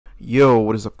Yo,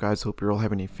 what is up guys? Hope you're all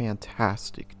having a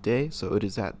fantastic day. So it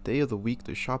is that day of the week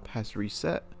the shop has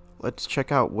reset. Let's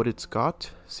check out what it's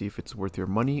got, see if it's worth your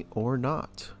money or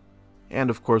not. And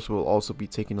of course we'll also be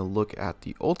taking a look at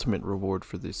the ultimate reward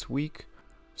for this week.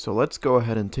 So let's go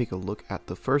ahead and take a look at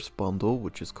the first bundle,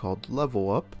 which is called Level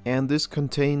Up. And this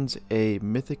contains a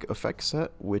mythic effect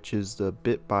set, which is the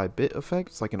bit by bit effect.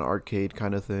 It's like an arcade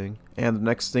kind of thing. And the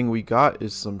next thing we got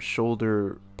is some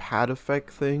shoulder pad effect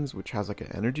things, which has like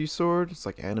an energy sword. It's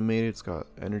like animated, it's got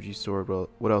energy sword. Well,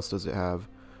 what else does it have?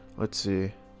 Let's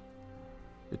see.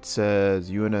 It says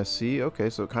UNSC. Okay,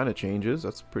 so it kind of changes.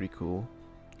 That's pretty cool.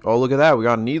 Oh, look at that. We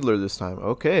got a Needler this time.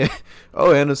 Okay.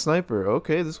 Oh, and a Sniper.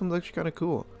 Okay, this one's actually kind of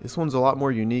cool. This one's a lot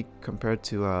more unique compared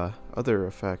to other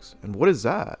effects. And what is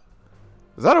that?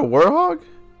 Is that a Warhog?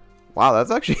 Wow, that's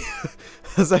actually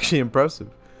that's actually impressive.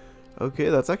 Okay,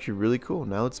 that's actually really cool.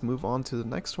 Now let's move on to the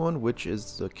next one, which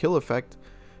is the kill effect.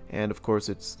 And of course,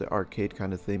 it's the arcade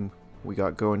kind of thing we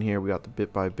got going here. We got the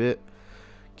bit by bit.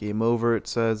 Game over, it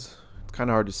says. It's kind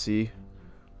of hard to see.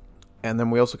 And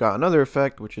then we also got another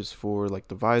effect, which is for like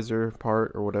the visor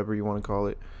part or whatever you want to call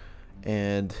it.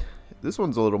 And this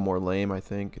one's a little more lame, I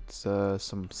think. It's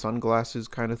some sunglasses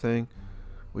kind of thing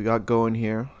we got going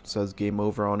here. It says game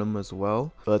over on them as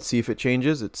well. Let's see if it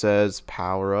changes. It says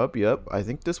power up. Yep, I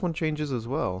think this one changes as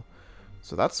well.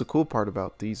 So that's the cool part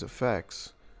about these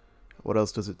effects. What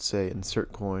else does it say?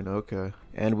 Insert coin. Okay.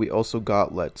 And we also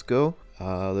got let's go.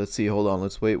 Let's see, hold on,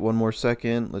 let's wait one more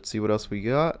second. Let's see what else we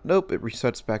got. Nope, it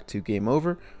resets back to game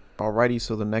over. Alrighty,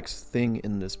 so the next thing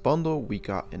in this bundle, we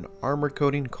got an armor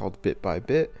coating called bit by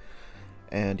bit.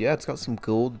 And yeah, it's got some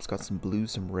gold, it's got some blue,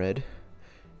 some red,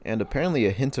 and apparently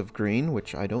a hint of green,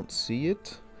 which I don't see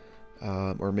it.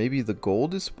 Or maybe the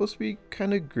gold is supposed to be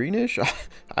kind of greenish.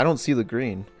 I don't see the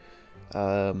green.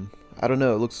 I don't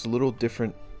know, it looks a little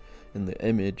different in the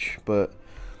image, but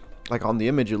like on the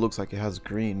image it looks like it has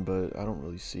green, but I don't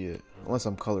really see it unless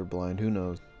I'm colorblind, who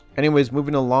knows. Anyways,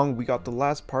 moving along, we got the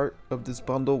last part of this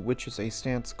bundle, which is a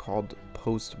stance called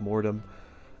post-mortem.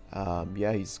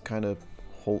 Yeah, he's kind of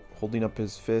holding up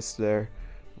his fist there,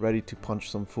 ready to punch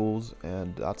some fools,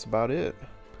 and that's about it.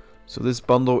 So this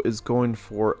bundle is going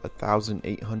for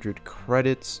 1,800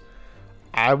 credits.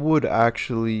 I would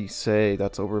actually say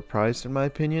that's overpriced in my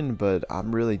opinion, but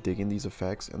I'm really digging these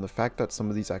effects, and the fact that some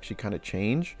of these actually kind of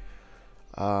change,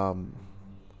 I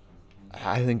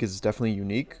think is definitely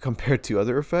unique compared to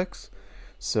other effects.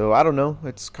 So I don't know,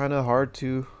 it's kind of hard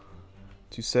to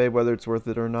say whether it's worth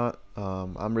it or not.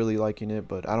 I'm really liking it,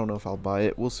 but I don't know if I'll buy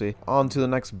it. We'll see. On to the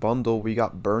next bundle, we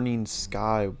got Burning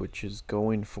Sky, which is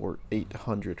going for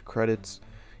 800 credits,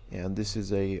 and this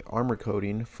is a armor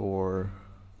coating for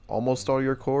almost all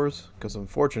your cores, because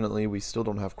unfortunately we still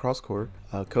don't have cross core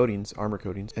coatings, armor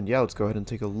coatings. And yeah, let's go ahead and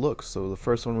take a look. So the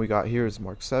first one we got here is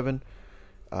Mark 7.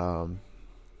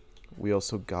 We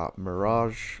also got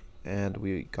Mirage, and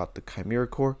we got the Chimera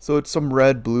core. So it's some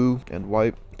red, blue, and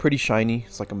white. Pretty shiny.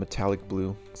 It's like a metallic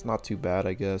blue. It's not too bad,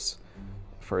 I guess.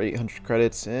 For 800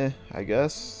 credits, I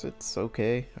guess it's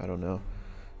okay. I don't know.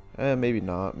 Maybe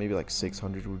not. Maybe like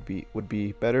 600 would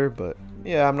be better, but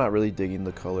yeah, I'm not really digging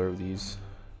the color of these.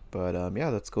 But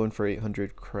yeah, that's going for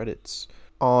 800 credits.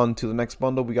 On to the next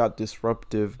bundle, we got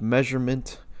Disruptive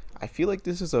Measurement. I feel like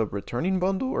this is a returning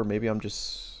bundle, or maybe I'm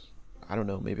just, I don't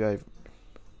know, maybe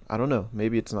I don't know,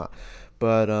 maybe it's not.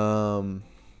 But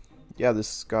yeah,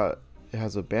 it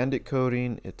has a bandit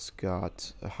coating, it's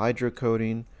got a Hydra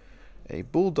coating, a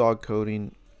bulldog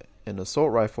coating, an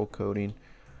assault rifle coating,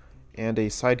 and a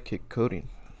sidekick coating.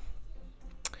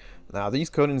 Now these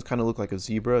coatings kind of look like a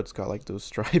zebra. It's got like those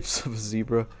stripes of a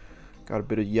zebra. Got a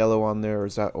bit of yellow on there, or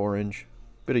is that orange?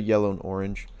 Bit of yellow and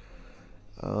orange.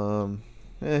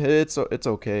 It's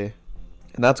okay.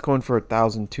 And that's going for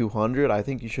 1,200. I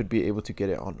think you should be able to get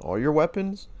it on all your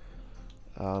weapons,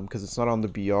 because it's not on the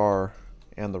BR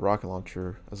and the rocket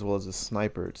launcher, as well as the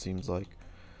sniper, it seems like.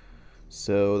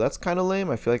 So that's kind of lame.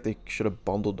 I feel like they should have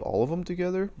bundled all of them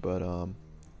together, but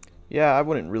yeah, I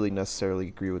wouldn't really necessarily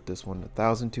agree with this one.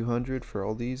 1,200 for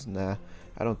all these? Nah,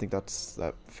 I don't think that's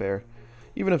that fair.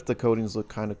 Even if the coatings look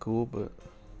kind of cool, but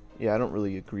yeah, I don't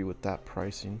really agree with that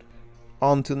pricing.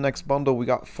 On to the next bundle, we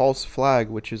got False Flag,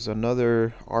 which is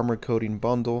another armor coating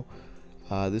bundle.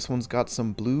 This one's got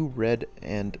some blue, red,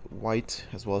 and white,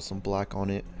 as well as some black on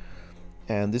it.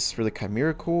 And this is for the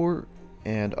Chimera core,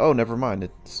 and oh, never mind,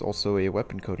 it's also a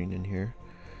weapon coating in here.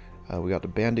 We got the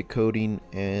bandit coating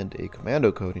and a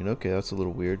commando coating. Okay, that's a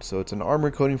little weird. So it's an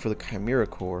armor coating for the Chimera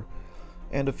core,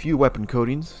 and a few weapon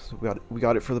coatings. So we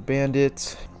got it for the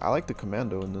bandit. I like the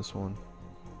commando in this one.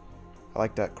 I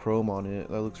like that chrome on it.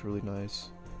 That looks really nice.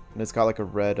 And it's got like a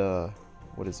red,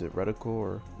 what is it, reticle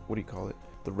or what do you call it?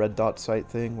 The red dot sight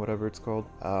thing, whatever it's called.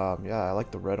 Yeah, I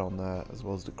like the red on that as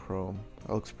well as the chrome.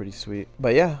 That looks pretty sweet.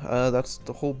 But yeah, that's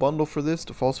the whole bundle for this,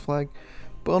 the false flag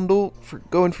bundle for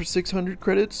going for 600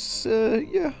 credits.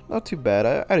 Yeah, not too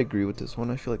bad. I'd agree with this one.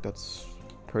 I feel like that's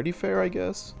pretty fair, I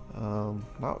guess.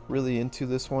 Not really into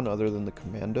this one other than the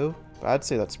commando, but I'd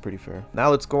say that's pretty fair. Now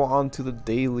let's go on to the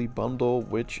daily bundle,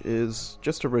 which is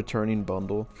just a returning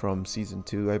bundle from season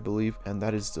 2, I believe, and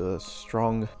that is the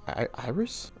strong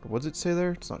iris, or what does it say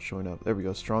there? It's not showing up. There we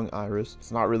go, strong iris.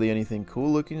 It's not really anything cool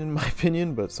looking in my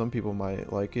opinion, but some people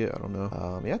might like it. I don't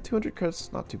know. Yeah, 200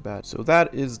 credits, not too bad. So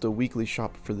that is the weekly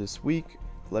shop for this week.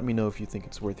 Let me know if you think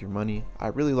it's worth your money. I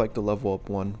really like the level up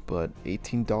one, but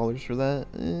 $18 for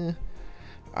that,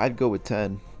 I'd go with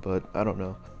 10, but I don't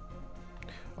know.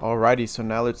 Alrighty, so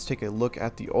now let's take a look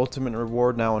at the ultimate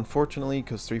reward. Now, unfortunately,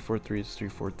 because 343 is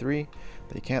 343,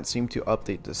 they can't seem to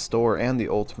update the store and the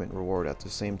ultimate reward at the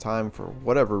same time for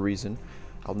whatever reason.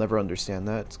 I'll never understand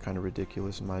that. It's kind of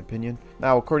ridiculous in my opinion.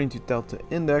 Now, according to Delta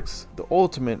Index, the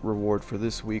ultimate reward for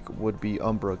this week would be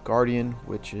Umbra Guardian,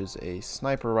 which is a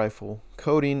sniper rifle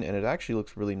coating, and it actually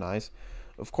looks really nice.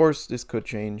 Of course, this could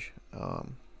change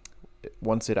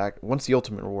once the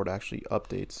ultimate reward actually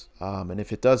updates, and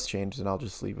if it does change, then I'll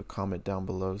just leave a comment down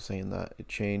below saying that it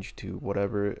changed to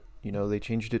whatever they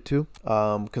changed it to,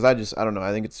 because I don't know,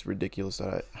 I think it's ridiculous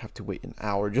that I have to wait an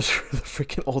hour just for the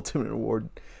freaking ultimate reward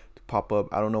to pop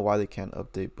up. I don't know why they can't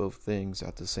update both things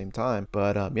at the same time,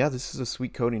 but yeah, this is a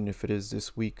sweet coating if it is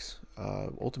this week's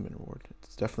ultimate reward.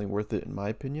 It's definitely worth it in my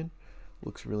opinion.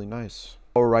 Looks really nice.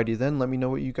 Alrighty then, let me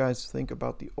know what you guys think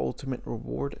about the ultimate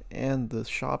reward and the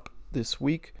shop this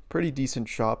week. Pretty decent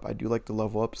shop. I do like the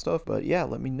level up stuff, but yeah,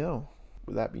 let me know.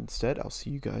 With that being said, I'll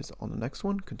see you guys on the next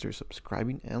one. Consider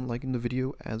subscribing and liking the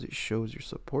video as it shows your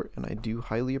support, and I do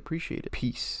highly appreciate it.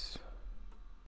 Peace.